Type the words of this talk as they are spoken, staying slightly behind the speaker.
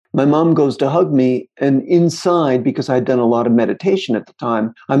my mom goes to hug me, and inside, because I'd done a lot of meditation at the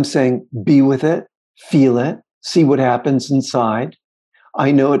time, I'm saying, be with it, feel it, see what happens inside.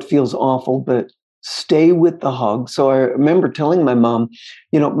 I know it feels awful, but stay with the hug. So I remember telling my mom,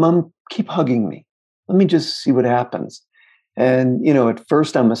 Mom, keep hugging me. Let me just see what happens. And, at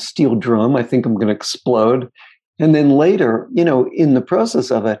first I'm a steel drum. I think I'm going to explode. And then later, in the process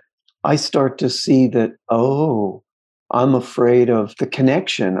of it, I start to see that, I'm afraid of the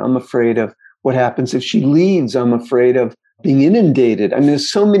connection. I'm afraid of what happens if she leaves. I'm afraid of being inundated. I mean, there's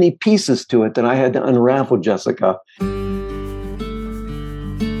so many pieces to it that I had to unravel, Jessica.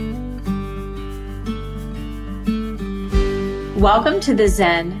 Welcome to the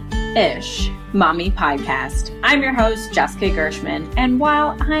Zen-ish Mommy Podcast. I'm your host, Jessica Gershman, and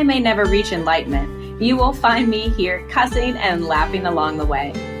while I may never reach enlightenment, you will find me here cussing and laughing along the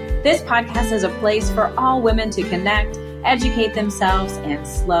way. This podcast is a place for all women to connect, educate themselves, and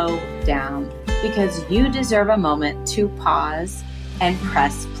slow down because you deserve a moment to pause and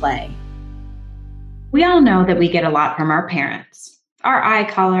press play. We all know that we get a lot from our parents. Our eye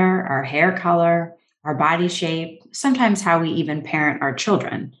color, our hair color, our body shape, sometimes how we even parent our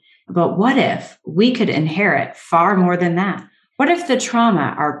children. But what if we could inherit far more than that? What if the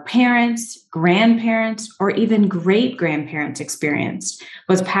trauma our parents, grandparents, or even great-grandparents experienced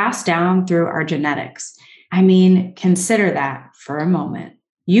was passed down through our genetics? I mean, consider that for a moment.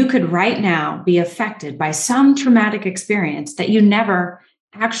 You could right now be affected by some traumatic experience that you never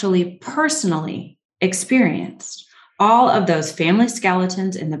actually personally experienced. All of those family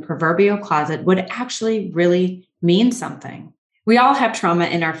skeletons in the proverbial closet would actually really mean something. We all have trauma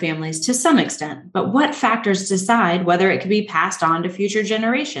in our families to some extent, but what factors decide whether it could be passed on to future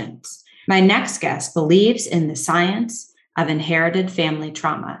generations? My next guest believes in the science of inherited family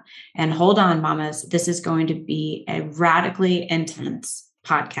trauma. And hold on, mamas, this is going to be a radically intense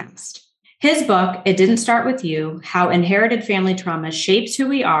podcast. His book, It Didn't Start With You, How Inherited Family Trauma Shapes Who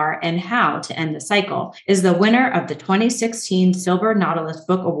We Are and How to End the Cycle, is the winner of the 2016 Silver Nautilus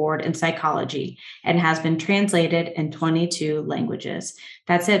Book Award in Psychology and has been translated in 22 languages.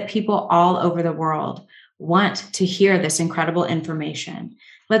 That's it. People all over the world want to hear this incredible information.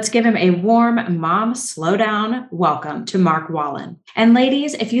 Let's give him a warm Mom Slow Down welcome to Mark Wallen. And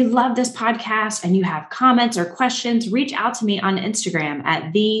ladies, if you love this podcast and you have comments or questions, reach out to me on Instagram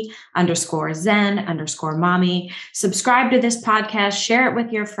at _Zen_mommy. Subscribe to this podcast, share it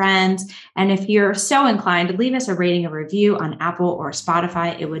with your friends. And if you're so inclined, leave us a rating or review on Apple or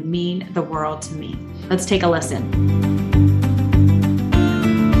Spotify. It would mean the world to me. Let's take a listen.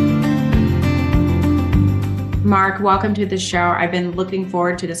 Mark, welcome to the show. I've been looking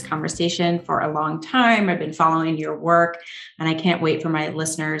forward to this conversation for a long time. I've been following your work, and I can't wait for my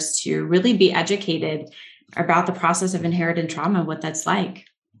listeners to really be educated about the process of inherited trauma and what that's like.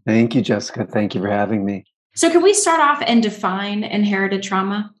 Thank you, Jessica. Thank you for having me. So can we start off and define inherited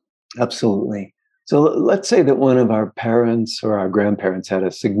trauma? Absolutely. So let's say that one of our parents or our grandparents had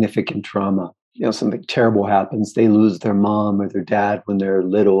a significant trauma. Something terrible happens. They lose their mom or their dad when they're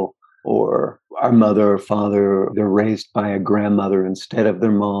little, or our mother or father, they're raised by a grandmother instead of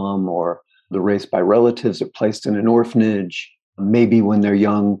their mom, or they're raised by relatives or placed in an orphanage. Maybe when they're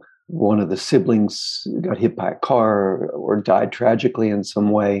young, one of the siblings got hit by a car or died tragically in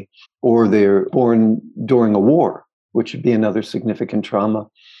some way, or they're born during a war, which would be another significant trauma.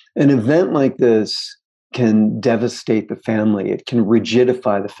 An event like this can devastate the family. It can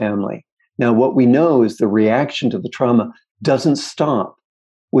rigidify the family. Now, what we know is the reaction to the trauma doesn't stop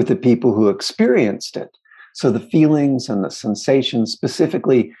with the people who experienced it. So the feelings and the sensations,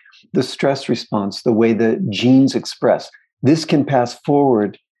 specifically the stress response, the way the genes express, this can pass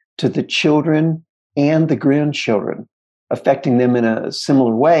forward to the children and the grandchildren, affecting them in a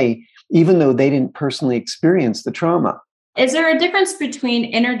similar way, even though they didn't personally experience the trauma. Is there a difference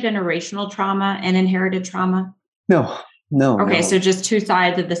between intergenerational trauma and inherited trauma? No. Okay, no. So just two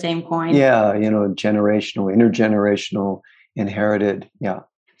sides of the same coin? Yeah, generational, intergenerational, inherited, yeah.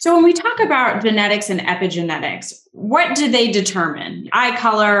 So when we talk about genetics and epigenetics, what do they determine? Eye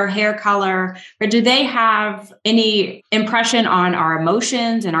color, hair color, or do they have any impression on our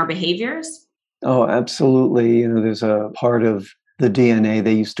emotions and our behaviors? Oh, absolutely. There's a part of the DNA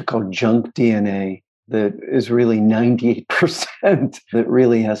they used to call junk DNA that is really 98% that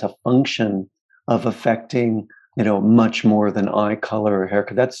really has a function of affecting, much more than eye color or hair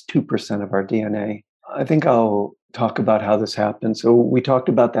color. That's 2% of our DNA. I think I'll talk about how this happens. So we talked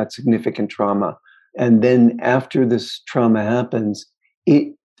about that significant trauma. And then after this trauma happens,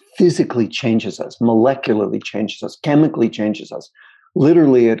 it physically changes us, molecularly changes us, chemically changes us.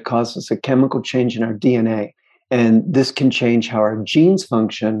 Literally, it causes a chemical change in our DNA. And this can change how our genes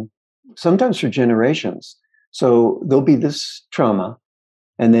function, sometimes for generations. So there'll be this trauma.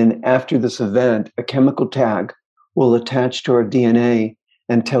 And then after this event, a chemical tag will attach to our DNA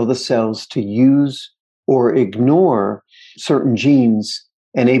and tell the cells to use or ignore certain genes,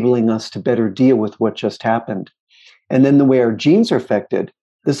 enabling us to better deal with what just happened. And then the way our genes are affected,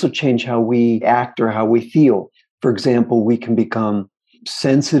 this will change how we act or how we feel. For example, we can become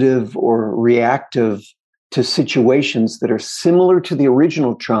sensitive or reactive to situations that are similar to the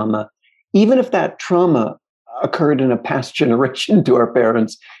original trauma, even if that trauma occurred in a past generation to our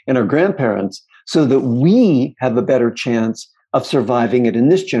parents and our grandparents, so that we have a better chance of surviving it in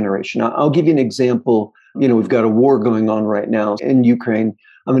this generation. I'll give you an example. We've got a war going on right now in Ukraine.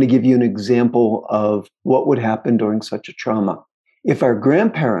 I'm going to give you an example of what would happen during such a trauma. If our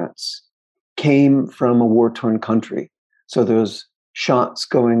grandparents came from a war-torn country, so there's shots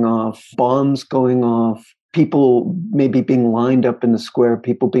going off, bombs going off, people maybe being lined up in the square,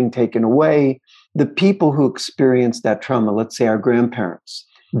 people being taken away, the people who experienced that trauma, let's say our grandparents,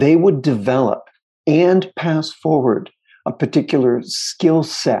 they would develop and pass forward a particular skill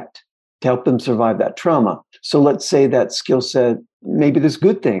set to help them survive that trauma. So let's say that skill set, maybe there's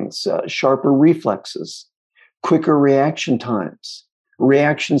good things, sharper reflexes, quicker reaction times,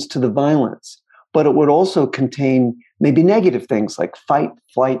 reactions to the violence, but it would also contain maybe negative things like fight,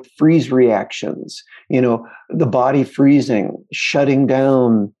 flight, freeze reactions, the body freezing, shutting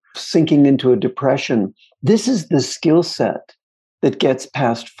down, sinking into a depression. This is the skill set that gets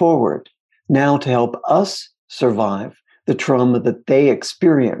passed forward now to help us survive the trauma that they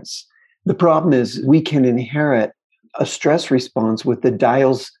experience. The problem is we can inherit a stress response with the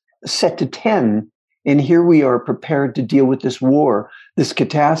dials set to 10. And here we are prepared to deal with this war, this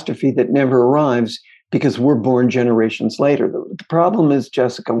catastrophe that never arrives because we're born generations later. The problem is,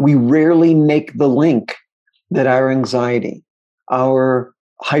 Jessica, we rarely make the link that our anxiety, our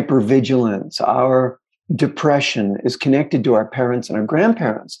hypervigilance, our depression is connected to our parents and our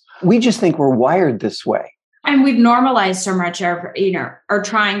grandparents. We just think we're wired this way. And we've normalized so much of, or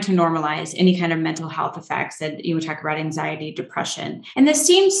trying to normalize any kind of mental health effects that you would talk about anxiety, depression. And this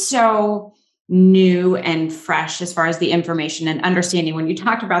seems so new and fresh as far as the information and understanding. When you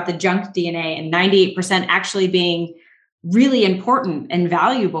talked about the junk DNA and 98% actually being really important and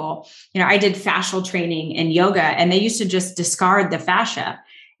valuable, I did fascial training in yoga, and they used to just discard the fascia.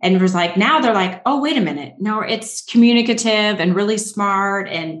 And it was like, now they're like, oh, wait a minute. No, it's communicative and really smart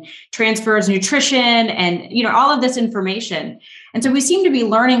and transfers nutrition and, all of this information. And so we seem to be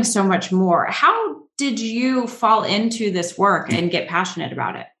learning so much more. How did you fall into this work and get passionate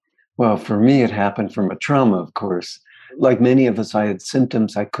about it? Well, for me, it happened from a trauma, of course. Like many of us, I had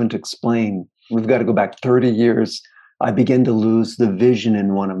symptoms I couldn't explain. We've got to go back 30 years. I began to lose the vision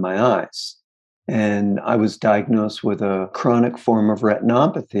in one of my eyes. And I was diagnosed with a chronic form of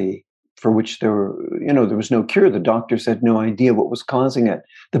retinopathy for which there was no cure. The doctors had no idea what was causing it.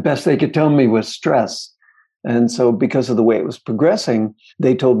 The best they could tell me was stress. And so because of the way it was progressing,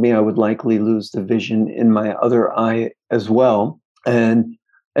 they told me I would likely lose the vision in my other eye as well. And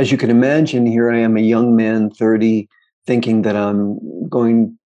as you can imagine, here I am, a young man, 30, thinking that I'm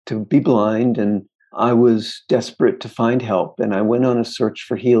going to be blind. And I was desperate to find help. And I went on a search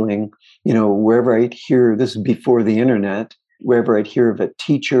for healing, wherever I'd hear, this is before the internet, wherever I'd hear of a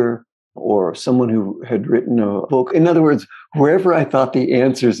teacher or someone who had written a book. In other words, wherever I thought the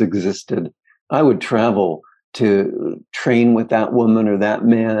answers existed, I would travel to train with that woman or that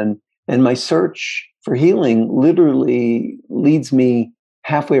man. And my search for healing literally leads me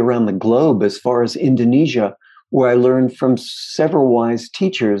halfway around the globe as far as Indonesia, where I learned from several wise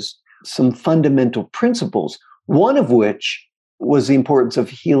teachers some fundamental principles, one of which was the importance of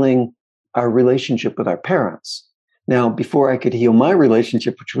healing our relationship with our parents. Now, before I could heal my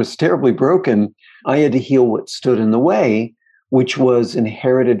relationship, which was terribly broken, I had to heal what stood in the way, which was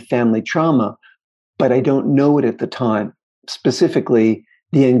inherited family trauma, but I don't know it at the time, specifically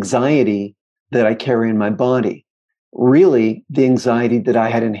the anxiety that I carry in my body. Really, the anxiety that I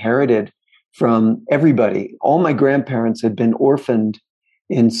had inherited from everybody. All my grandparents had been orphaned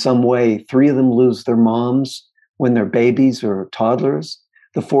in some way. 3 of them lose their moms when they're babies or toddlers.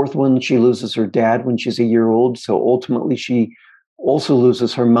 The 4th one, she loses her dad when she's a year old. So ultimately, she also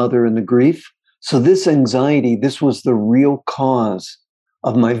loses her mother in the grief. So this anxiety, this was the real cause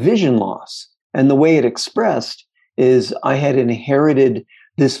of my vision loss. And the way it expressed is I had inherited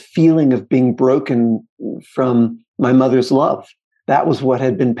this feeling of being broken from my mother's love. That was what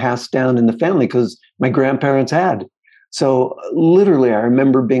had been passed down in the family because my grandparents had. So literally, I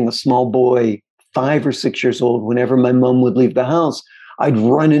remember being a small boy, 5 or 6 years old, whenever my mom would leave the house, I'd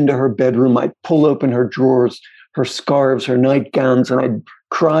run into her bedroom, I'd pull open her drawers, her scarves, her nightgowns, and I'd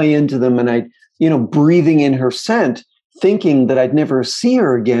cry into them, and I'd, breathing in her scent, thinking that I'd never see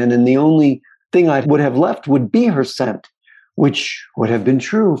her again. And the only thing I would have left would be her scent, which would have been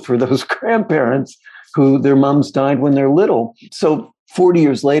true for those grandparents who their moms died when they're little. So 40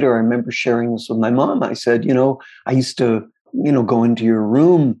 years later, I remember sharing this with my mom. I said, I used to, go into your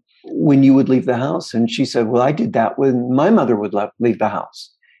room when you would leave the house. And she said, well, I did that when my mother would leave the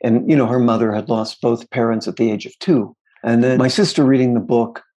house. And, her mother had lost both parents at the age of 2. And then my sister reading the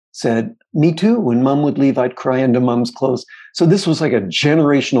book said, me too. When mom would leave, I'd cry into mom's clothes. So this was like a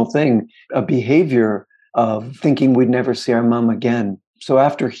generational thing, a behavior of thinking we'd never see our mom again. So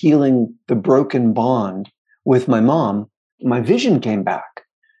after healing the broken bond with my mom, my vision came back.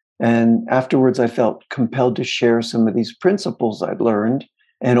 And afterwards, I felt compelled to share some of these principles I'd learned.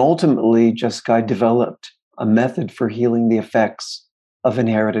 And ultimately, Jessica, I developed a method for healing the effects of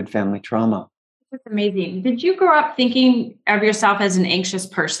inherited family trauma. That's amazing. Did you grow up thinking of yourself as an anxious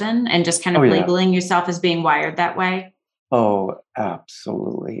person and just kind of labeling yourself as being wired that way? Oh,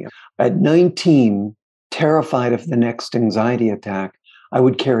 absolutely. At 19, terrified of the next anxiety attack, I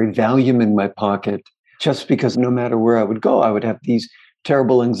would carry Valium in my pocket just because no matter where I would go, I would have these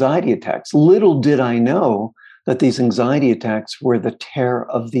terrible anxiety attacks. Little did I know that these anxiety attacks were the terror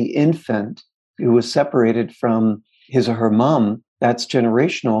of the infant who was separated from his or her mom. That's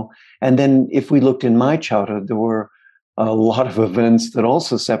generational. And then if we looked in my childhood, there were a lot of events that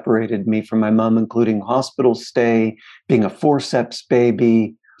also separated me from my mom, including hospital stay, being a forceps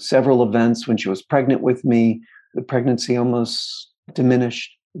baby, several events when she was pregnant with me. The pregnancy almost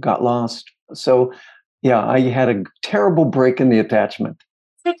diminished, got lost. So yeah, I had a terrible break in the attachment.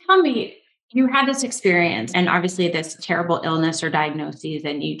 So tell me, you had this experience and obviously this terrible illness or diagnoses,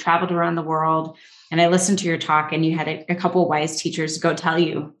 and you traveled around the world. And I listened to your talk, and you had a couple of wise teachers go tell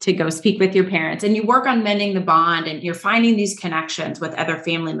you to go speak with your parents, and you work on mending the bond, and you're finding these connections with other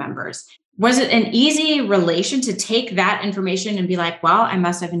family members. Was it an easy relation to take that information and be like, well, I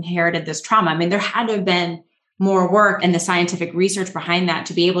must have inherited this trauma? I mean, there had to have been more work and the scientific research behind that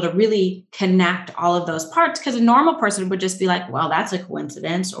to be able to really connect all of those parts, because a normal person would just be like, well, that's a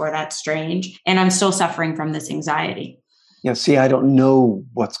coincidence, or that's strange, and I'm still suffering from this anxiety. Yeah, see, I don't know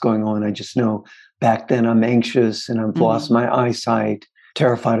what's going on. I just know back then I'm anxious and I've lost my eyesight,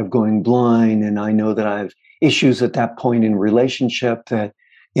 terrified of going blind. And I know that I have issues at that point in relationship that,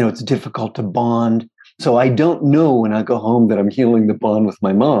 it's difficult to bond. So I don't know when I go home that I'm healing the bond with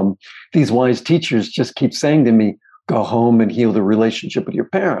my mom. These wise teachers just keep saying to me, go home and heal the relationship with your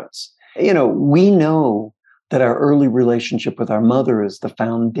parents. We know that our early relationship with our mother is the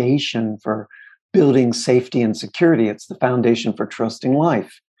foundation for building safety and security. It's the foundation for trusting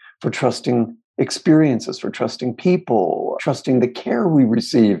life, for trusting experiences, for trusting people, trusting the care we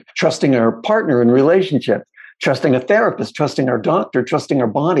receive, trusting our partner in relationship, trusting a therapist, trusting our doctor, trusting our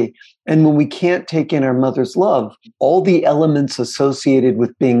body. And when we can't take in our mother's love, all the elements associated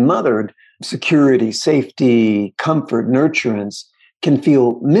with being mothered, security, safety, comfort, nurturance, can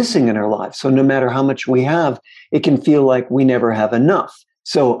feel missing in our lives. So no matter how much we have, it can feel like we never have enough.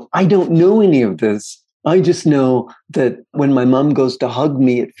 So I don't know any of this. I just know that when my mom goes to hug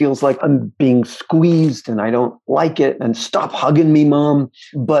me, it feels like I'm being squeezed and I don't like it, and stop hugging me, mom.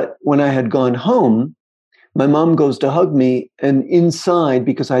 But when I had gone home, my mom goes to hug me, and inside,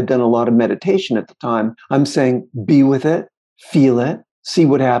 because I'd done a lot of meditation at the time, I'm saying, be with it, feel it, see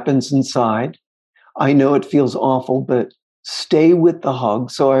what happens inside. I know it feels awful, but stay with the hug.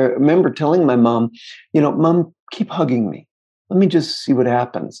 So I remember telling my mom, Mom, keep hugging me. Let me just see what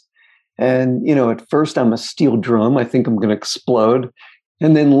happens. And, at first I'm a steel drum. I think I'm going to explode.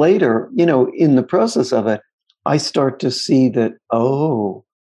 And then later, in the process of it, I start to see that,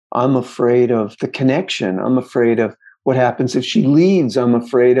 I'm afraid of the connection. I'm afraid of what happens if she leaves. I'm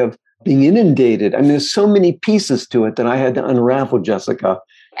afraid of being inundated. I mean, there's so many pieces to it that I had to unravel, Jessica.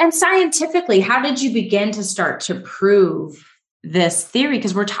 And scientifically, how did you begin to start to prove this theory?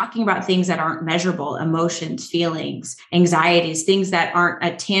 Because we're talking about things that aren't measurable, emotions, feelings, anxieties, things that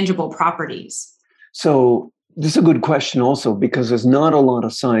aren't tangible properties. So this is a good question also, because there's not a lot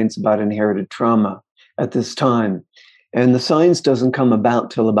of science about inherited trauma at this time. And the science doesn't come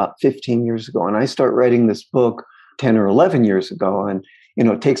about till about 15 years ago. And I start writing this book 10 or 11 years ago. And,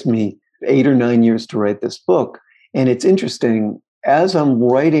 it takes me 8 or 9 years to write this book. And it's interesting, as I'm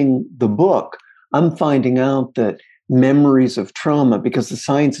writing the book, I'm finding out that memories of trauma, because the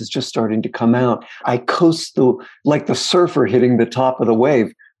science is just starting to come out, I coast like the surfer hitting the top of the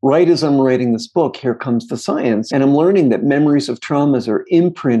wave. Right as I'm writing this book, here comes the science. And I'm learning that memories of traumas are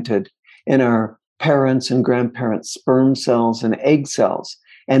imprinted in our parents and grandparents' sperm cells and egg cells.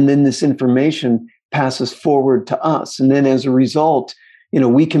 And then this information passes forward to us. And then as a result,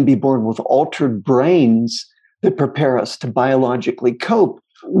 we can be born with altered brains that prepare us to biologically cope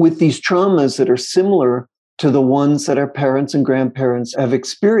with these traumas that are similar to the ones that our parents and grandparents have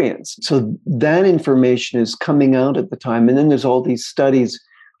experienced. So that information is coming out at the time. And then there's all these studies,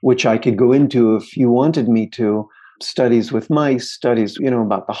 which I could go into if you wanted me to, studies with mice, studies,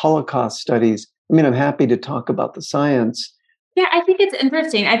 about the Holocaust studies. I mean, I'm happy to talk about the science. Yeah, I think it's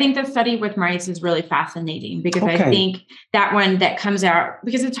interesting. I think the study with mice is really fascinating because I think that one that comes out,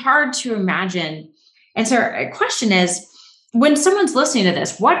 because it's hard to imagine. And so a question is, when someone's listening to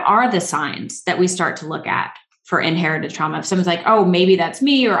this, what are the signs that we start to look at for inherited trauma? If someone's like, oh, maybe that's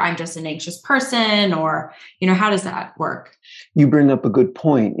me, or I'm just an anxious person, or, how does that work? You bring up a good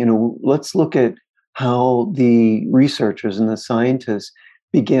point. Let's look at how the researchers and the scientists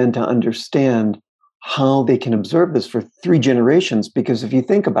began to understand how they can observe this for 3 generations. Because if you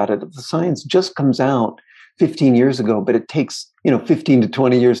think about it, the science just comes out 15 years ago, but it takes, 15 to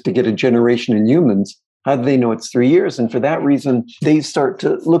 20 years to get a generation in humans. How do they know it's 3 years? And for that reason, they start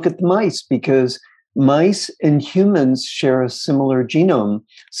to look at the mice, because mice and humans share a similar genome,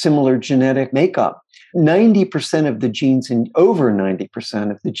 similar genetic makeup. 90% of the genes over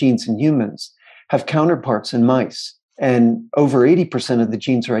 90% of the genes in humans have counterparts in mice. And over 80% of the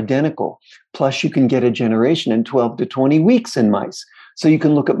genes are identical. Plus, you can get a generation in 12 to 20 weeks in mice. So you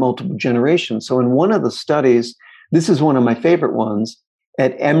can look at multiple generations. So in one of the studies, this is one of my favorite ones,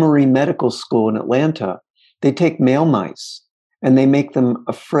 at Emory Medical School in Atlanta, they take male mice and they make them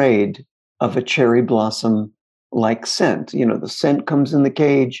afraid of a cherry blossom-like scent. The scent comes in the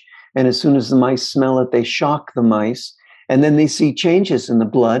cage, and as soon as the mice smell it, they shock the mice, and then they see changes in the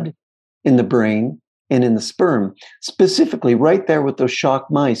blood, in the brain, and in the sperm. Specifically, right there with those shocked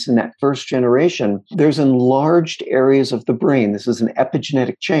mice in that first generation, there's enlarged areas of the brain. This is an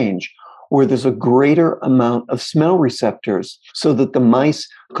epigenetic change where there's a greater amount of smell receptors so that the mice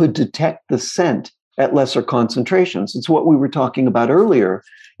could detect the scent at lesser concentrations. It's what we were talking about earlier,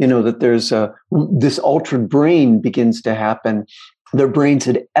 that there's this altered brain begins to happen. Their brains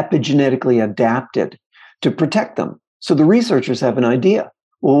had epigenetically adapted to protect them. So the researchers have an idea.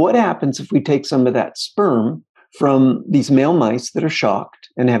 Well, what happens if we take some of that sperm from these male mice that are shocked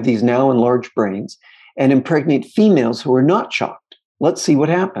and have these now enlarged brains and impregnate females who are not shocked? Let's see what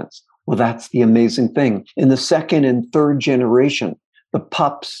happens. Well, that's the amazing thing. In the second and third generation, the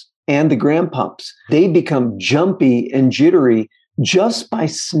pups and the grandpups, they become jumpy and jittery just by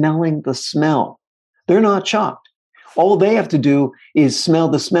smelling the smell. They're not shocked. All they have to do is smell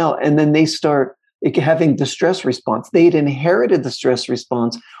the smell, and then they start having the stress response. They'd inherited the stress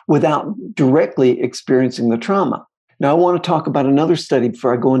response without directly experiencing the trauma. Now, I want to talk about another study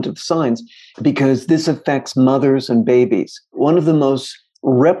before I go into the science, because this affects mothers and babies. One of the most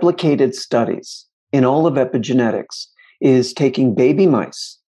replicated studies in all of epigenetics is taking baby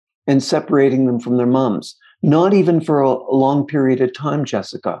mice and separating them from their moms, not even for a long period of time,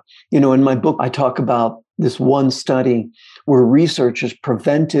 Jessica. In my book, I talk about this one study where researchers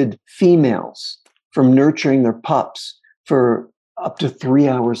prevented females from nurturing their pups for up to 3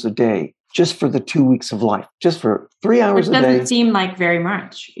 hours a day, just for the 2 weeks of life, just for 3 hours a day. It doesn't seem like very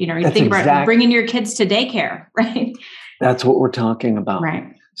much. You think about bringing your kids to daycare, right? That's what we're talking about.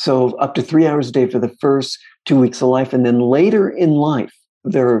 Right. So up to 3 hours a day for the first 2 weeks of life. And then later in life,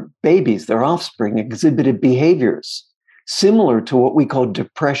 their babies, their offspring, exhibited behaviors similar to what we call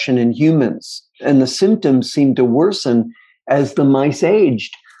depression in humans. And the symptoms seemed to worsen as the mice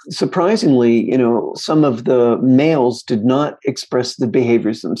aged. Surprisingly, some of the males did not express the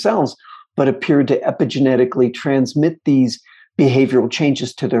behaviors themselves, but appeared to epigenetically transmit these behavioral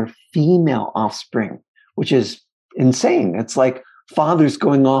changes to their female offspring, which is insane. It's like fathers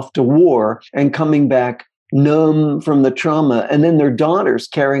going off to war and coming back numb from the trauma, and then their daughters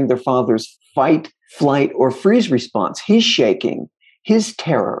carrying their father's fight, flight, or freeze response. He's shaking, his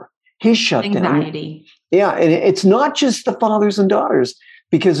terror, his shutdown. Anxiety. Yeah, and it's not just the fathers and daughters,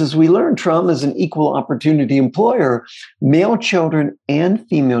 because as we learn, trauma is an equal opportunity employer. Male children and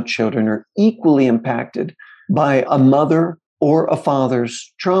female children are equally impacted by a mother or a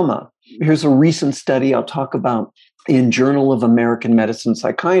father's trauma. Here's a recent study I'll talk about in Journal of American Medicine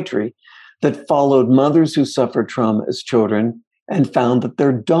Psychiatry that followed mothers who suffered trauma as children and found that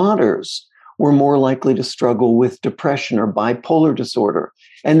their daughters were more likely to struggle with depression or bipolar disorder.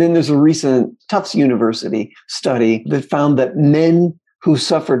 And then there's a recent Tufts University study that found that men who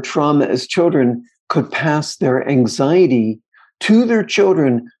suffered trauma as children could pass their anxiety to their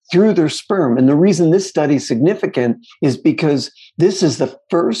children through their sperm. And the reason this study is significant is because this is the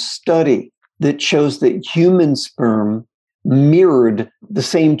first study that shows that human sperm mirrored the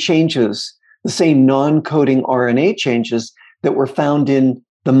same changes the same non-coding RNA changes that were found in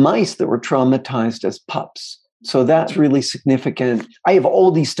the mice that were traumatized as pups. So that's really significant. I have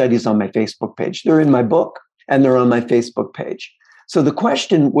all these studies on my Facebook page. They're in my book and they're on my Facebook page. So the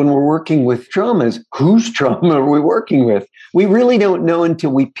question when we're working with trauma is, whose trauma are we working with? We really don't know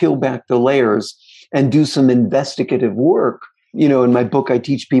until we peel back the layers and do some investigative work. In my book, I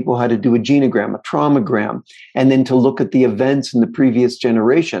teach people how to do a genogram, a traumagram, and then to look at the events in the previous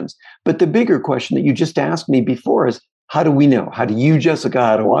generations. But the bigger question that you just asked me before is, how do we know? How do you, Jessica,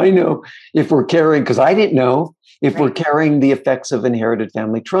 how do I know if we're carrying, because I didn't know, if we're carrying the effects of inherited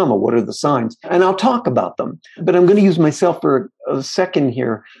family trauma? What are the signs? And I'll talk about them. But I'm going to use myself for a second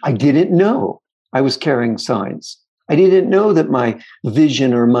here. I didn't know I was carrying signs. I didn't know that my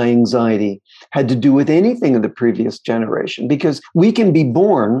vision or my anxiety had to do with anything of the previous generation, because we can be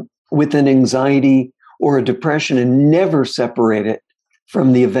born with an anxiety or a depression and never separate it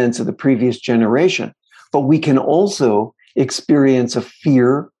from the events of the previous generation. But we can also experience a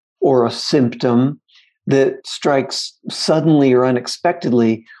fear or a symptom that strikes suddenly or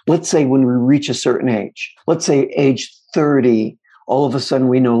unexpectedly. Let's say when we reach a certain age, let's say age 30, all of a sudden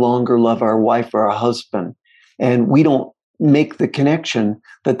we no longer love our wife or our husband. And we don't make the connection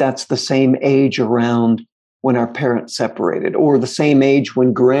that that's the same age around when our parents separated, or the same age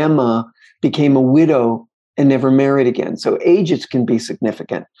when grandma became a widow and never married again. So ages can be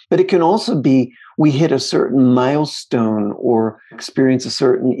significant, but it can also be we hit a certain milestone or experience a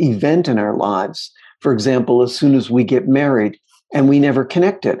certain event in our lives. For example, as soon as we get married and we never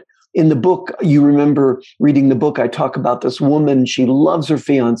connected. In the book, you remember reading the book, I talk about this woman. She loves her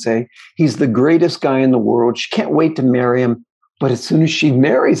fiance. He's the greatest guy in the world. She can't wait to marry him. But as soon as she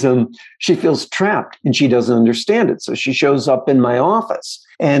marries him, she feels trapped and she doesn't understand it. So she shows up in my office.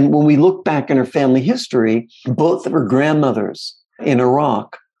 And when we look back in her family history, both of her grandmothers in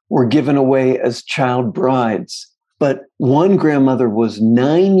Iraq were given away as child brides. But one grandmother was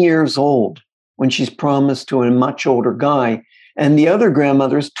 9 years old when she's promised to a much older guy. And the other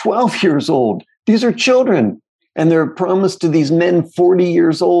grandmother is 12 years old. These are children. And they're promised to these men 40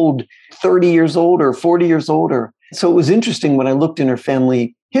 years old, 30 years older, 40 years older. So it was interesting when I looked in her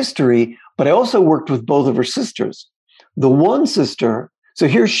family history, but I also worked with both of her sisters. The one sister, so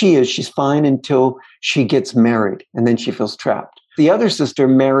here she is, she's fine until she gets married, and then she feels trapped. The other sister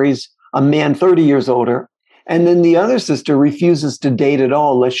marries a man 30 years older, and then the other sister refuses to date at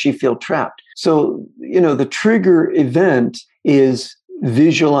all lest she feel trapped. So, the trigger event is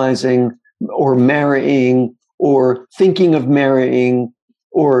visualizing or marrying or thinking of marrying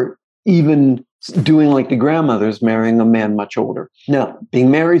or even doing like the grandmothers, marrying a man much older. Now,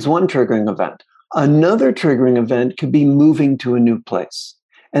 being married is one triggering event. Another triggering event could be moving to a new place.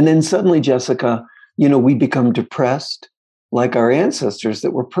 And then suddenly, Jessica, we become depressed like our ancestors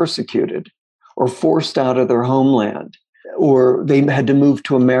that were persecuted or forced out of their homeland, or they had to move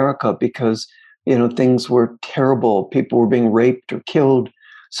to America because things were terrible. People were being raped or killed.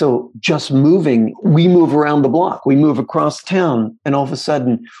 So just moving, we move around the block, we move across town, and all of a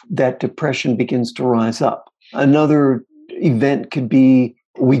sudden that depression begins to rise up. Another event could be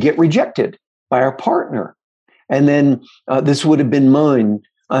we get rejected by our partner. And then this would have been mine.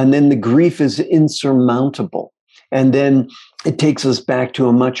 And then the grief is insurmountable. And then it takes us back to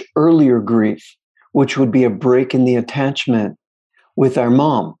a much earlier grief, which would be a break in the attachment with our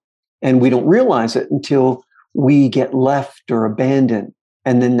mom. And we don't realize it until we get left or abandoned.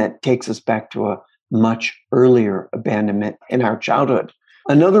 And then that takes us back to a much earlier abandonment in our childhood.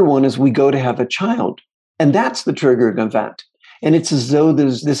 Another one is we go to have a child. And that's the triggering event. And it's as though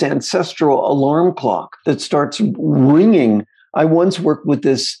there's this ancestral alarm clock that starts ringing. I once worked with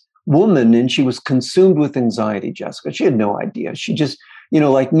this woman and she was consumed with anxiety, Jessica. She had no idea. She just,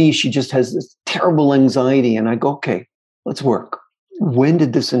 like me, she just has this terrible anxiety. And I go, okay, let's work. When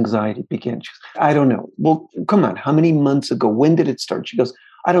did this anxiety begin? She goes, I don't know. Well, come on. How many months ago? When did it start? She goes,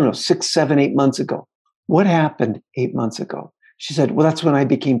 I don't know, 6, 7, 8 months ago. What happened 8 months ago? She said, well, that's when I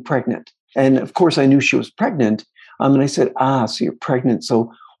became pregnant. And of course, I knew she was pregnant. And I said, so you're pregnant.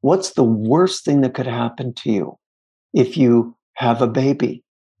 So what's the worst thing that could happen to you if you have a baby?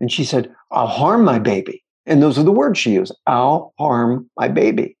 And she said, I'll harm my baby. And those are the words she used. I'll harm my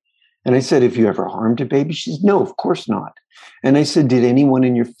baby. And I said, have you ever harmed a baby? She said, no, of course not. And I said, did anyone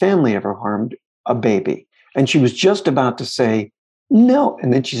in your family ever harmed a baby? And she was just about to say no.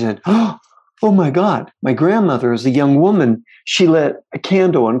 And then she said, oh my God, my grandmother as a young woman, she lit a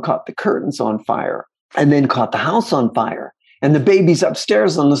candle and caught the curtains on fire and then caught the house on fire. And the baby's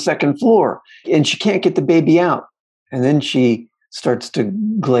upstairs on the second floor and she can't get the baby out. And then she starts to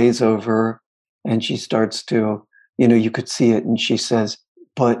glaze over and she starts to, you could see it. And she says,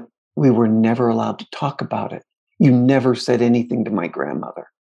 but we were never allowed to talk about it. You never said anything to my grandmother.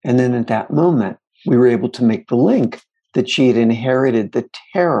 And then at that moment, we were able to make the link that she had inherited the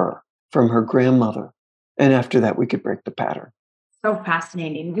terror from her grandmother. And after that, we could break the pattern. So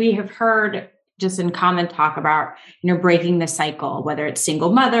fascinating. We have heard just in common talk about, breaking the cycle, whether it's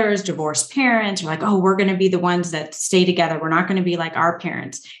single mothers, divorced parents, or like, oh, we're going to be the ones that stay together. We're not going to be like our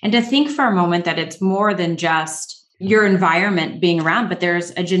parents. And to think for a moment that it's more than just your environment being around, but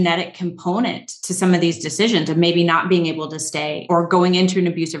there's a genetic component to some of these decisions of maybe not being able to stay or going into an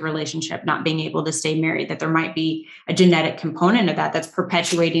abusive relationship, not being able to stay married, that there might be a genetic component of that that's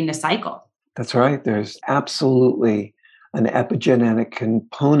perpetuating the cycle. That's right. There's absolutely an epigenetic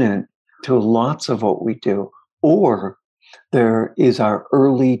component to lots of what we do. Or there is our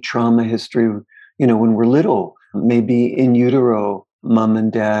early trauma history, when we're little, maybe in utero, mom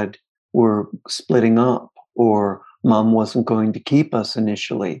and dad were splitting up, or mom wasn't going to keep us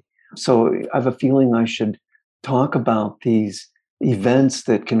initially. So I have a feeling I should talk about these events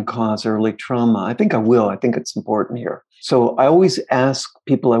that can cause early trauma. I think I will. I think it's important here. So I always ask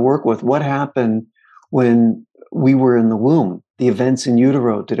people I work with, what happened when we were in the womb? The events in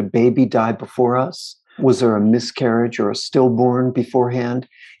utero, did a baby die before us? Was there a miscarriage or a stillborn beforehand?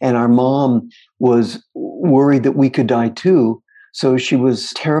 And our mom was worried that we could die too. So she was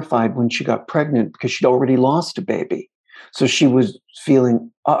terrified when she got pregnant because she'd already lost a baby. So she was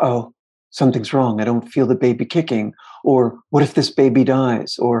feeling, something's wrong. I don't feel the baby kicking. Or what if this baby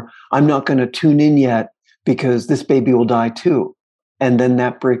dies? Or I'm not going to tune in yet because this baby will die too. And then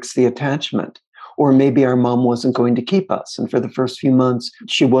that breaks the attachment. Or maybe our mom wasn't going to keep us. And for the first few months,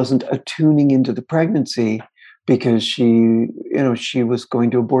 she wasn't attuning into the pregnancy because she was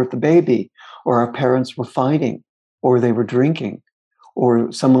going to abort the baby. Or our parents were fighting, or they were drinking,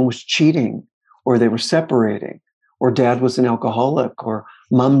 or someone was cheating, or they were separating, or dad was an alcoholic, or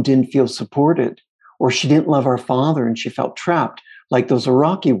mom didn't feel supported, or she didn't love our father and she felt trapped like those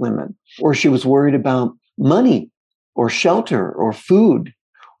Iraqi women, or she was worried about money or shelter or food,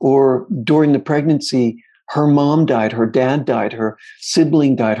 or during the pregnancy, her mom died, her dad died, her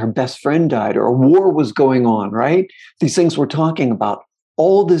sibling died, her best friend died, or a war was going on, right? These things we're talking about.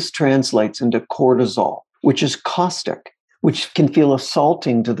 All this translates into cortisol, which is caustic, which can feel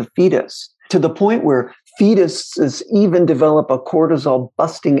assaulting to the fetus, to the point where fetuses even develop a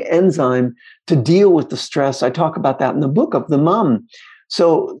cortisol-busting enzyme to deal with the stress. I talk about that in the book of the mom.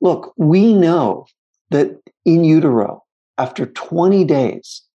 So look, we know that in utero, after 20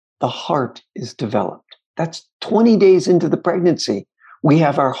 days, the heart is developed. That's 20 days into the pregnancy. We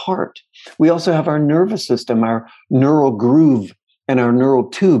have our heart. We also have our nervous system, our neural groove and our neural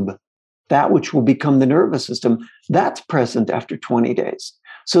tube, that which will become the nervous system. That's present after 20 days.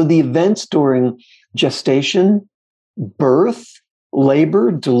 So the events during gestation, birth,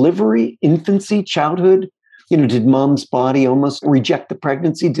 labor, delivery, infancy, childhood, did mom's body almost reject the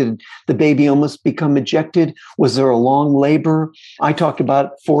pregnancy? Did the baby almost become ejected? Was there a long labor? I talked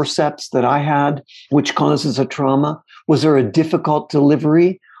about forceps that I had, which causes a trauma. Was there a difficult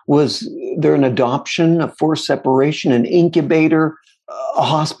delivery? Was there an adoption, a forced separation, an incubator, a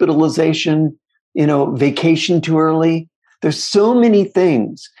hospitalization, vacation too early? There's so many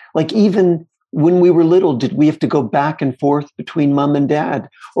things. Like even when we were little, did we have to go back and forth between mom and dad?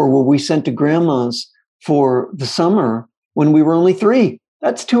 Or were we sent to grandma's for the summer when we were only 3?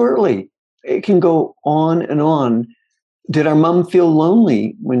 That's too early. It can go on and on. Did our mom feel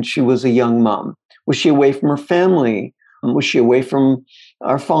lonely when she was a young mom? Was she away from her family? Was she away from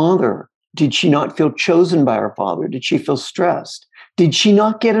our father? Did she not feel chosen by our father? Did she feel stressed? Did she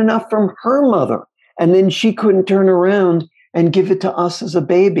not get enough from her mother? And then she couldn't turn around and give it to us as a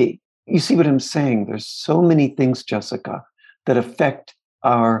baby. You see what I'm saying? There's so many things, Jessica, that affect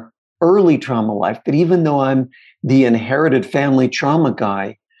our early trauma life, that even though I'm the inherited family trauma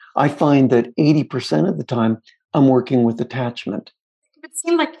guy, I find that 80% of the time I'm working with attachment. It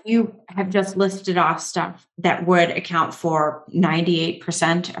seemed like you have just listed off stuff that would account for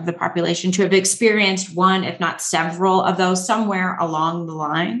 98% of the population to have experienced one, if not several of those somewhere along the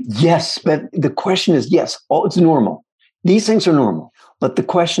line. Yes, but the question is, yes, it's normal. These things are normal. But the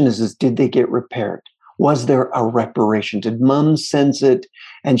question is did they get repaired? Was there a reparation? Did mom sense it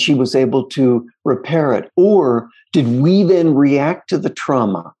and she was able to repair it? Or did we then react to the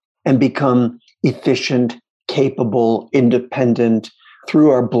trauma and become efficient, capable, independent, threw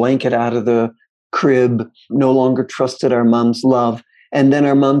our blanket out of the crib, no longer trusted our mom's love? And then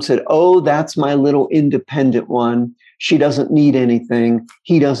our mom said, oh, that's my little independent one. She doesn't need anything.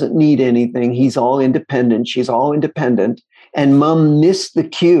 He doesn't need anything. He's all independent. She's all independent. And mom missed the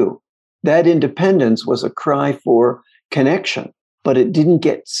cue. That independence was a cry for connection. but it didn't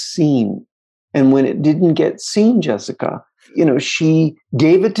get seen. And when it didn't get seen, Jessica, she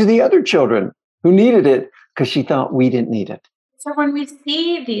gave it to the other children who needed it because she thought we didn't need it. So when we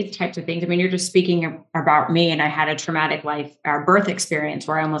see these types of things, I mean, you're just speaking about me, and I had a traumatic birth experience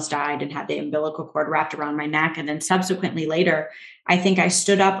where I almost died and had the umbilical cord wrapped around my neck. And then subsequently later, I think I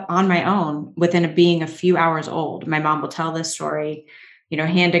stood up on my own within being a few hours old. My mom will tell this story,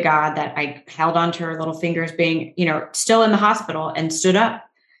 hand to God, that I held onto her little fingers being, still in the hospital, and stood up.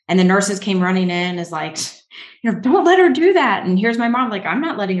 And the nurses came running in as like, don't let her do that. And here's my mom, like, I'm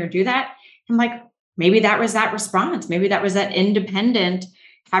not letting her do that. I'm like, maybe that was that response. Maybe that was that independent,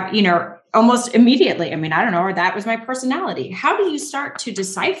 almost immediately. I mean, I don't know, or that was my personality. How do you start to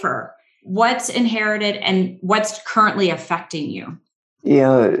decipher what's inherited and what's currently affecting you?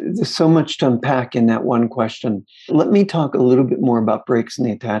 Yeah, there's so much to unpack in that one question. Let me talk a little bit more about breaks in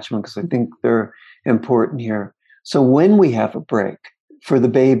the attachment, because I think they're important here. So when we have a break, for the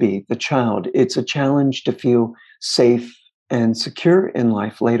baby, the child, it's a challenge to feel safe and secure in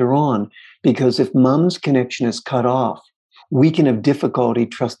life later on. Because if mom's connection is cut off, we can have difficulty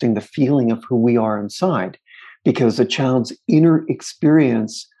trusting the feeling of who we are inside, because a child's inner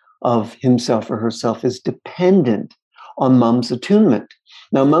experience of himself or herself is dependent on mom's attunement.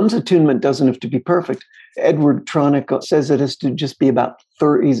 Now, mom's attunement doesn't have to be perfect. Edward Tronick says it has to just be about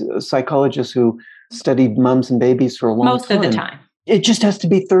 30 psychologists who studied moms and babies for a long time. Most of the time. It just has to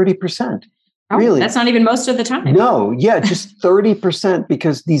be 30%. Oh, really? That's not even most of the time. No, yeah, just 30%,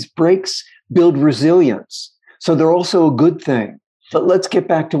 because these breaks build resilience. So they're also a good thing. But let's get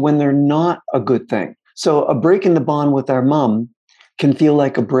back to when they're not a good thing. So a break in the bond with our mom can feel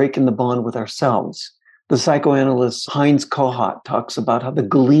like a break in the bond with ourselves. The psychoanalyst Heinz Kohut talks about how the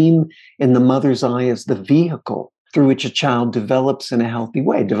gleam in the mother's eye is the vehicle through which a child develops in a healthy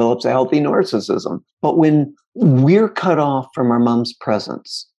way, develops a healthy narcissism. But when we're cut off from our mom's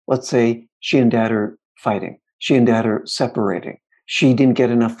presence, let's say she and dad are fighting, she and dad are separating, she didn't get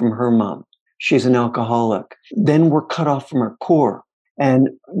enough from her mom, she's an alcoholic, then we're cut off from our core. And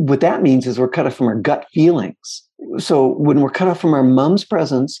what that means is we're cut off from our gut feelings. So when we're cut off from our mom's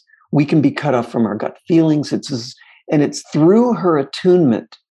presence, we can be cut off from our gut feelings. And it's through her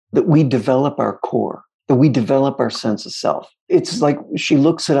attunement that we develop our core, that we develop our sense of self. It's like she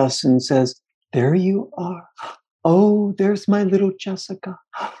looks at us and says, there you are. Oh, there's my little Jessica.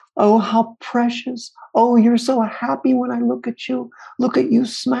 Oh, how precious. Oh, you're so happy when I look at you. Look at you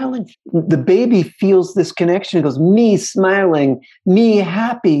smiling. The baby feels this connection. It goes, me smiling, me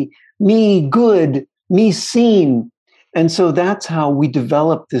happy, me good, me seen. And so that's how we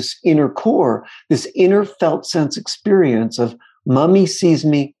develop this inner core, this inner felt sense experience of mommy sees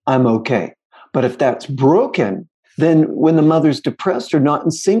me, I'm okay. But if that's broken, then when the mother's depressed or not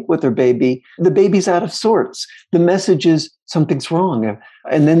in sync with her baby, the baby's out of sorts. The message is something's wrong.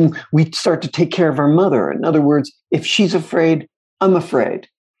 And then we start to take care of our mother. In other words, if she's afraid, I'm afraid.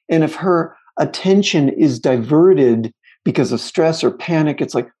 And if her attention is diverted because of stress or panic,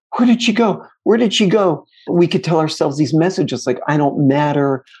 it's like, where did she go? Where did she go? We could tell ourselves these messages like, I don't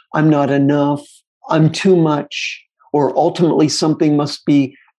matter. I'm not enough. I'm too much. Or ultimately something must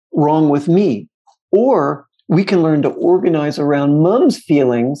be wrong with me. Or we can learn to organize around mom's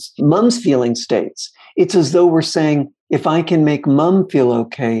feeling states. It's as though we're saying, if I can make mom feel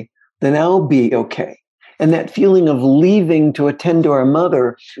okay, then I'll be okay. And that feeling of leaving to attend to our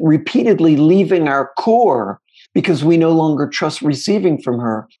mother, repeatedly leaving our core because we no longer trust receiving from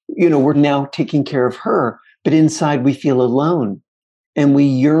her. We're now taking care of her, but inside we feel alone and we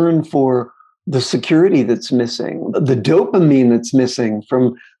yearn for the security that's missing, the dopamine that's missing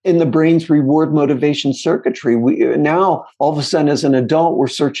from in the brain's reward motivation circuitry. We now, all of a sudden, as an adult, we're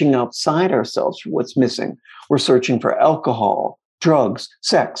searching outside ourselves for what's missing. We're searching for alcohol, drugs,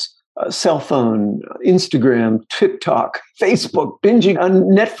 sex, cell phone, Instagram, TikTok, Facebook, binging on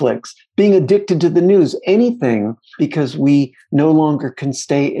Netflix, being addicted to the news, anything, because we no longer can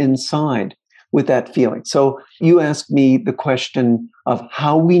stay inside with that feeling. So you asked me the question of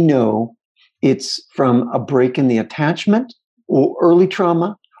how we know it's from a break in the attachment or early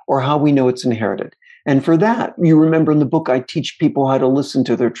trauma, or how we know it's inherited. And for that, you remember in the book, I teach people how to listen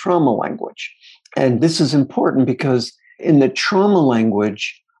to their trauma language. And this is important because in the trauma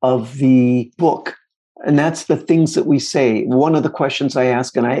language of the book, and that's the things that we say, one of the questions I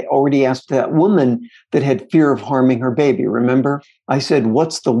ask, and I already asked that woman that had fear of harming her baby, remember? I said,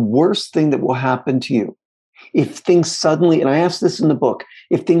 what's the worst thing that will happen to you if things suddenly, and I asked this in the book,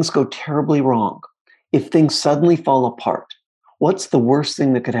 if things go terribly wrong, if things suddenly fall apart, what's the worst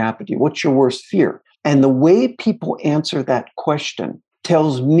thing that could happen to you? What's your worst fear? And the way people answer that question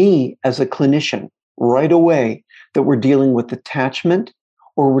tells me as a clinician right away that we're dealing with attachment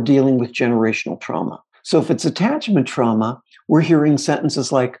or we're dealing with generational trauma. So if it's attachment trauma, we're hearing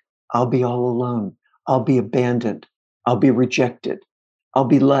sentences like, I'll be all alone. I'll be abandoned. I'll be rejected. I'll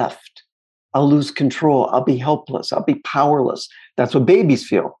be left. I'll lose control. I'll be helpless. I'll be powerless. That's what babies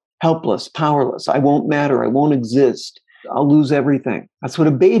feel. Helpless, powerless. I won't matter. I won't exist. I'll lose everything. That's what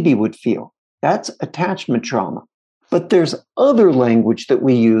a baby would feel. That's attachment trauma. But there's other language that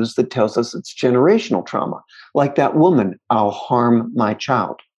we use that tells us it's generational trauma. Like that woman, I'll harm my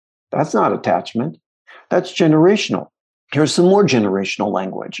child. That's not attachment. That's generational. Here's some more generational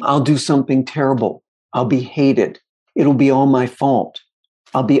language. I'll do something terrible. I'll be hated. It'll be all my fault.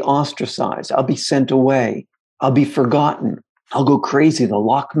 I'll be ostracized. I'll be sent away. I'll be forgotten. I'll go crazy. They'll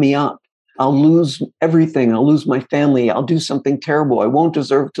lock me up. I'll lose everything. I'll lose my family. I'll do something terrible. I won't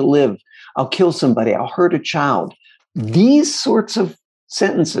deserve to live. I'll kill somebody. I'll hurt a child. These sorts of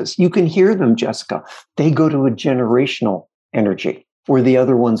sentences, you can hear them, Jessica. They go to a generational energy, where the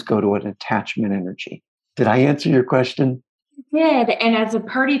other ones go to an attachment energy. Did I answer your question? Did. And as a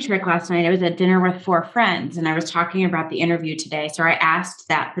party trick last night, I was at dinner with 4 friends and I was talking about the interview today. So I asked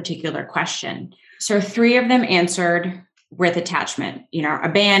that particular question. So 3 of them answered with attachment,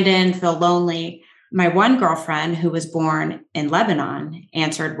 abandoned, feel lonely. My one girlfriend who was born in Lebanon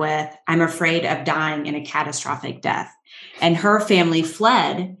answered with, I'm afraid of dying in a catastrophic death. And her family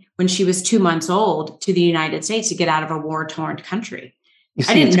fled when she was 2 months old to the United States to get out of a war-torn country.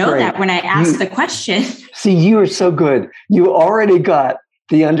 I didn't know that when I asked the question. See, you are so good. You already got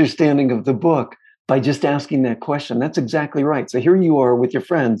the understanding of the book by just asking that question. That's exactly right. So here you are with your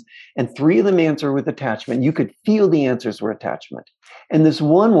friends, and 3 of them answer with attachment. You could feel the answers were attachment. And this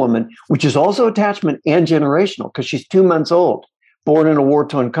one woman, which is also attachment and generational, because she's 2 months old, born in a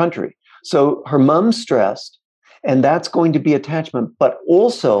war-torn country. So her mom's stressed, and that's going to be attachment. But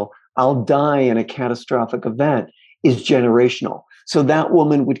also, I'll die in a catastrophic event is generational. So that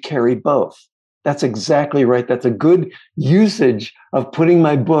woman would carry both. That's exactly right. That's a good usage of putting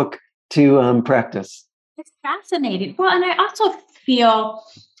my book to practice. It's fascinating. Well, and I also feel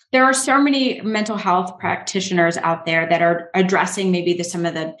there are so many mental health practitioners out there that are addressing maybe some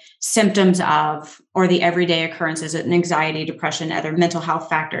of the symptoms of, or the everyday occurrences of anxiety, depression, other mental health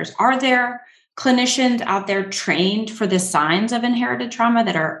factors. Are there clinicians out there trained for the signs of inherited trauma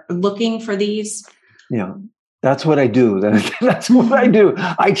that are looking for these? Yeah, that's what I do. That's what I do.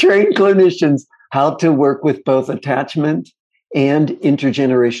 I train clinicians how to work with both attachment and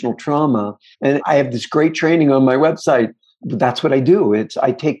intergenerational trauma. And I have this great training on my website. That's what I do.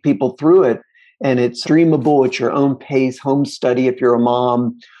 I take people through it, and it's streamable at your own pace, home study if you're a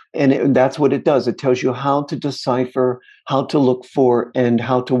mom. And that's what it does. It tells you how to decipher, how to look for, and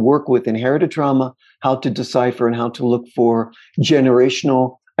how to work with inherited trauma, how to decipher and how to look for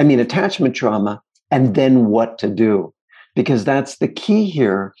attachment trauma, and then what to do. Because that's the key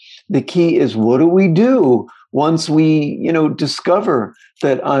here. The key is, what do we do once we, discover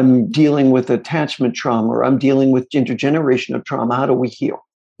that I'm dealing with attachment trauma or I'm dealing with intergenerational trauma? How do we heal?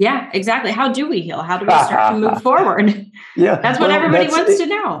 Yeah, exactly. How do we heal? How do we start to move forward? Yeah. That's what everybody wants to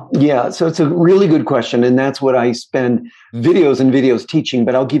know. Yeah. So it's a really good question. And that's what I spend videos and videos teaching,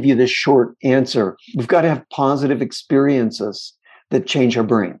 but I'll give you this short answer. We've got to have positive experiences that change our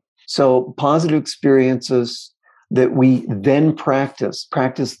brain. So positive experiences that we then practice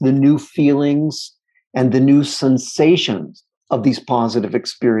the new feelings and the new sensations of these positive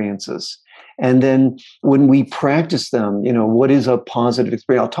experiences. And then when we practice them, what is a positive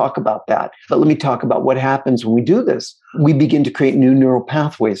experience? I'll talk about that. But let me talk about what happens when we do this. We begin to create new neural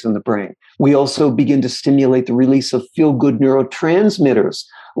pathways in the brain. We also begin to stimulate the release of feel-good neurotransmitters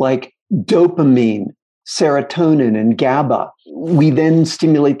like dopamine, serotonin, and GABA. We then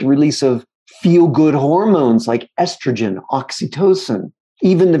stimulate the release of feel-good hormones like estrogen, oxytocin.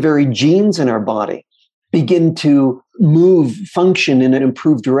 Even the very genes in our body begin to function in an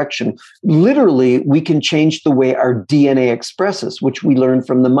improved direction. Literally, we can change the way our DNA expresses, which we learned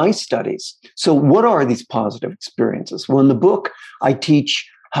from the mice studies. So what are these positive experiences? Well, in the book, I teach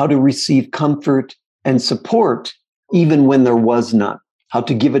how to receive comfort and support even when there was none, how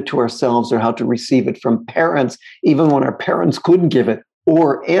to give it to ourselves or how to receive it from parents, even when our parents couldn't give it,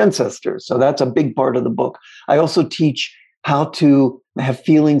 or ancestors. So that's a big part of the book. I also teach how to have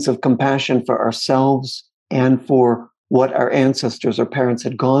feelings of compassion for ourselves and for what our ancestors or parents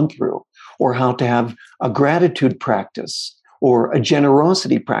had gone through, or how to have a gratitude practice, or a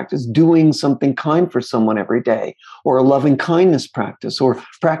generosity practice, doing something kind for someone every day, or a loving kindness practice, or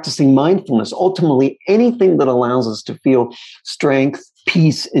practicing mindfulness. Ultimately, anything that allows us to feel strength,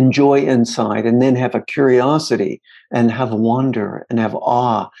 peace, and joy inside, and then have a curiosity and have wonder and have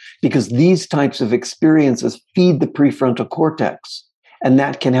awe, because these types of experiences feed the prefrontal cortex. And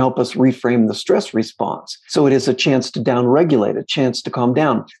that can help us reframe the stress response. So it is a chance to downregulate, a chance to calm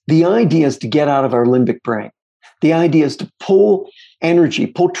down. The idea is to get out of our limbic brain. The idea is to pull energy,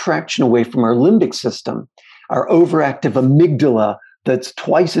 pull traction away from our limbic system, our overactive amygdala that's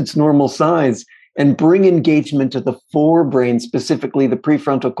twice its normal size, and bring engagement to the forebrain, specifically the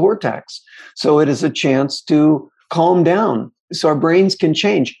prefrontal cortex. So it is a chance to calm down so our brains can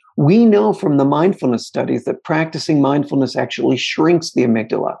change. We know from the mindfulness studies that practicing mindfulness actually shrinks the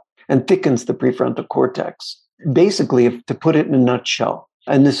amygdala and thickens the prefrontal cortex. Basically, to put it in a nutshell,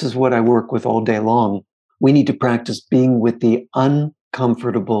 and this is what I work with all day long, we need to practice being with the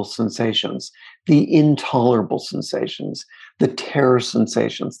uncomfortable sensations, the intolerable sensations, the terror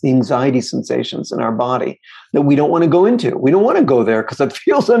sensations, the anxiety sensations in our body that we don't want to go into. We don't want to go there because it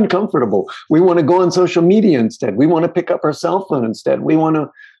feels uncomfortable. We want to go on social media instead. We want to pick up our cell phone instead. We want to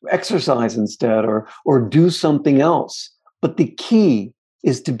exercise instead or do something else. But the key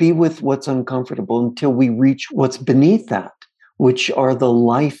is to be with what's uncomfortable until we reach what's beneath that, which are the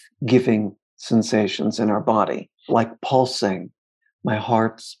life-giving sensations in our body, like pulsing. My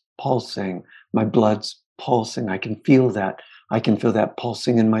heart's pulsing. My blood's pulsing. I can feel that. I can feel that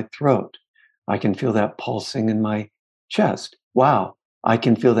pulsing in my throat. I can feel that pulsing in my chest. Wow. I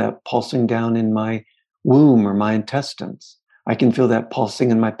can feel that pulsing down in my womb or my intestines. I can feel that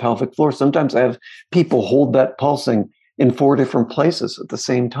pulsing in my pelvic floor. Sometimes I have people hold that pulsing in 4 different places at the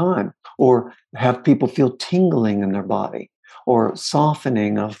same time, or have people feel tingling in their body or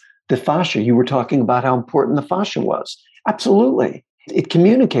softening of the fascia. You were talking about how important the fascia was. Absolutely. It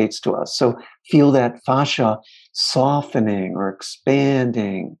communicates to us. So feel that fascia softening or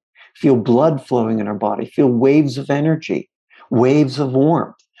expanding. Feel blood flowing in our body. Feel waves of energy, waves of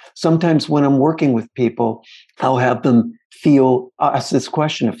warmth. Sometimes when I'm working with people, I'll have them ask this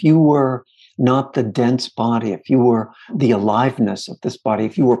question: if you were not the dense body, if you were the aliveness of this body,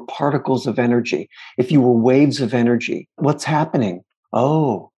 if you were particles of energy, if you were waves of energy, what's happening?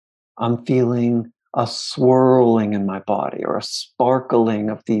 Oh, I'm feeling a swirling in my body or a sparkling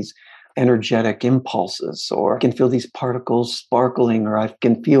of these energetic impulses, or I can feel these particles sparkling, or I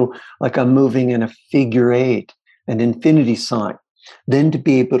can feel like I'm moving in a figure eight, an infinity sign. Then to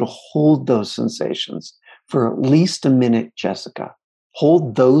be able to hold those sensations for at least a minute, Jessica,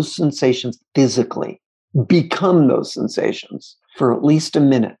 hold those sensations physically, become those sensations for at least a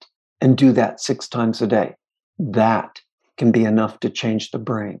minute, and do that 6 times a day. That can be enough to change the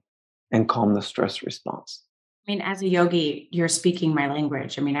brain and calm the stress response. I mean, as a yogi, you're speaking my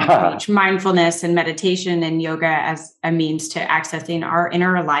language. I mean, I preach mindfulness and meditation and yoga as a means to accessing our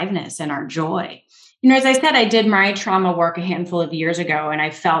inner aliveness and our joy. You know, as I said, I did my trauma work a handful of years ago, and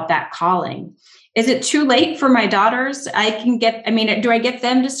I felt that calling. Is it too late for my daughters? Do I get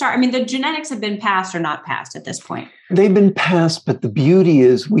them to start? I mean, the genetics have been passed or not passed at this point? They've been passed, but the beauty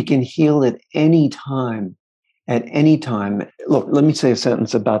is we can heal at any time. At any time. Look, let me say a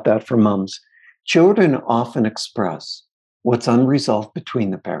sentence about that for moms. Children often express what's unresolved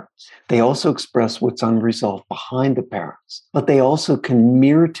between the parents. They also express what's unresolved behind the parents, but they also can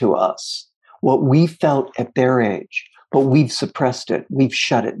mirror to us what we felt at their age, but we've suppressed it. We've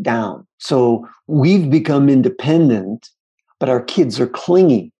shut it down. So we've become independent, but our kids are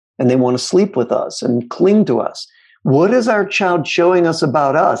clingy and they want to sleep with us and cling to us. What is our child showing us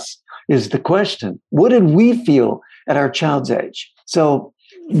about us is the question. What did we feel at our child's age? So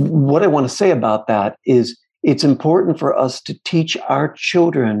what I want to say about that is it's important for us to teach our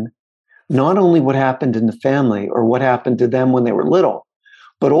children not only what happened in the family or what happened to them when they were little,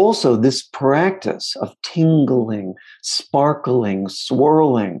 but also this practice of tingling, sparkling,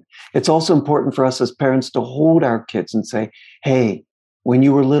 swirling. It's also important for us as parents to hold our kids and say, hey, when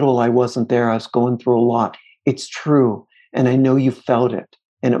you were little, I wasn't there. I was going through a lot. It's true. And I know you felt it.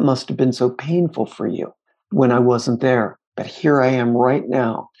 And it must have been so painful for you when I wasn't there. But here I am right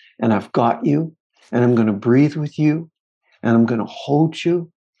now, and I've got you, and I'm going to breathe with you, and I'm going to hold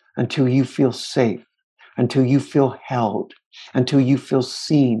you until you feel safe, until you feel held, until you feel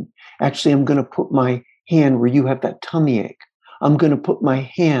seen. Actually, I'm going to put my hand where you have that tummy ache. I'm going to put my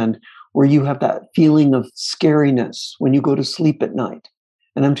hand where you have that feeling of scariness when you go to sleep at night.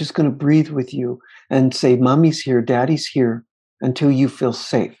 And I'm just going to breathe with you and say, Mommy's here, Daddy's here, until you feel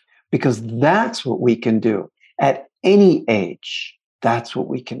safe. Because that's what we can do at any age. That's what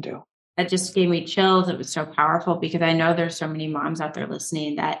we can do. That just gave me chills. It was so powerful because I know there's so many moms out there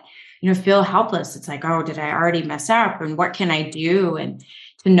listening that, feel helpless. It's like, oh, did I already mess up? And what can I do? And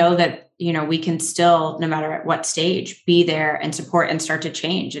to know that, we can still, no matter at what stage, be there and support and start to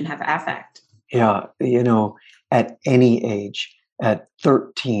change and have affect. Yeah. At any age, at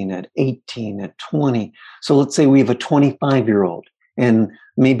 13, at 18, at 20. So let's say we have a 25-year-old and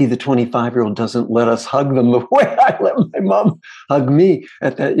maybe the 25-year-old doesn't let us hug them the way I let my mom hug me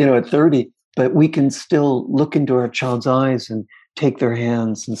at 30, but we can still look into our child's eyes and take their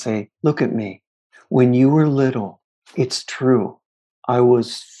hands and say, look at me. When you were little, it's true. I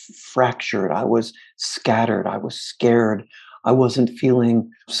was fractured. I was scattered. I was scared. I wasn't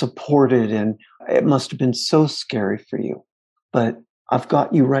feeling supported. And it must have been so scary for you. But I've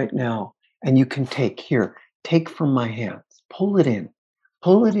got you right now. And you can take from my hands, pull it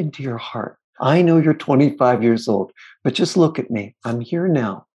into your heart. I know you're 25 years old, but just look at me. I'm here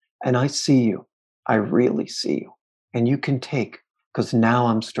now and I see you. I really see you. And you can take because now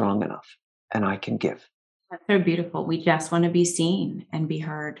I'm strong enough and I can give. That's so beautiful. We just want to be seen and be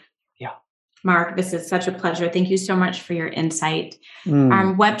heard. Yeah. Mark, this is such a pleasure. Thank you so much for your insight.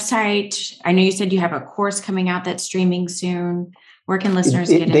 Website, I know you said you have a course coming out that's streaming soon. Where can listeners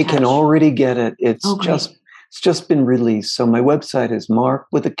get in touch? They can already get it. It's just been released. So my website is Mark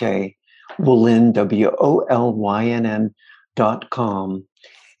with a K, Wolynn, WOLYNN.com.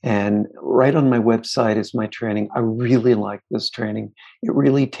 And right on my website is my training. I really like this training. It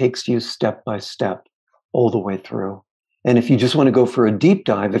really takes you step by step all the way through. And if you just want to go for a deep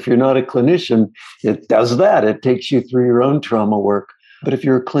dive, if you're not a clinician, it does that. It takes you through your own trauma work. But if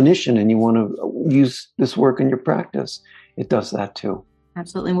you're a clinician and you want to use this work in your practice, it does that too.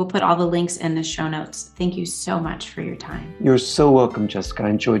 Absolutely. We'll put all the links in the show notes. Thank you so much for your time. You're so welcome, Jessica. I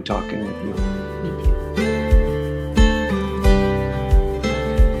enjoyed talking with you.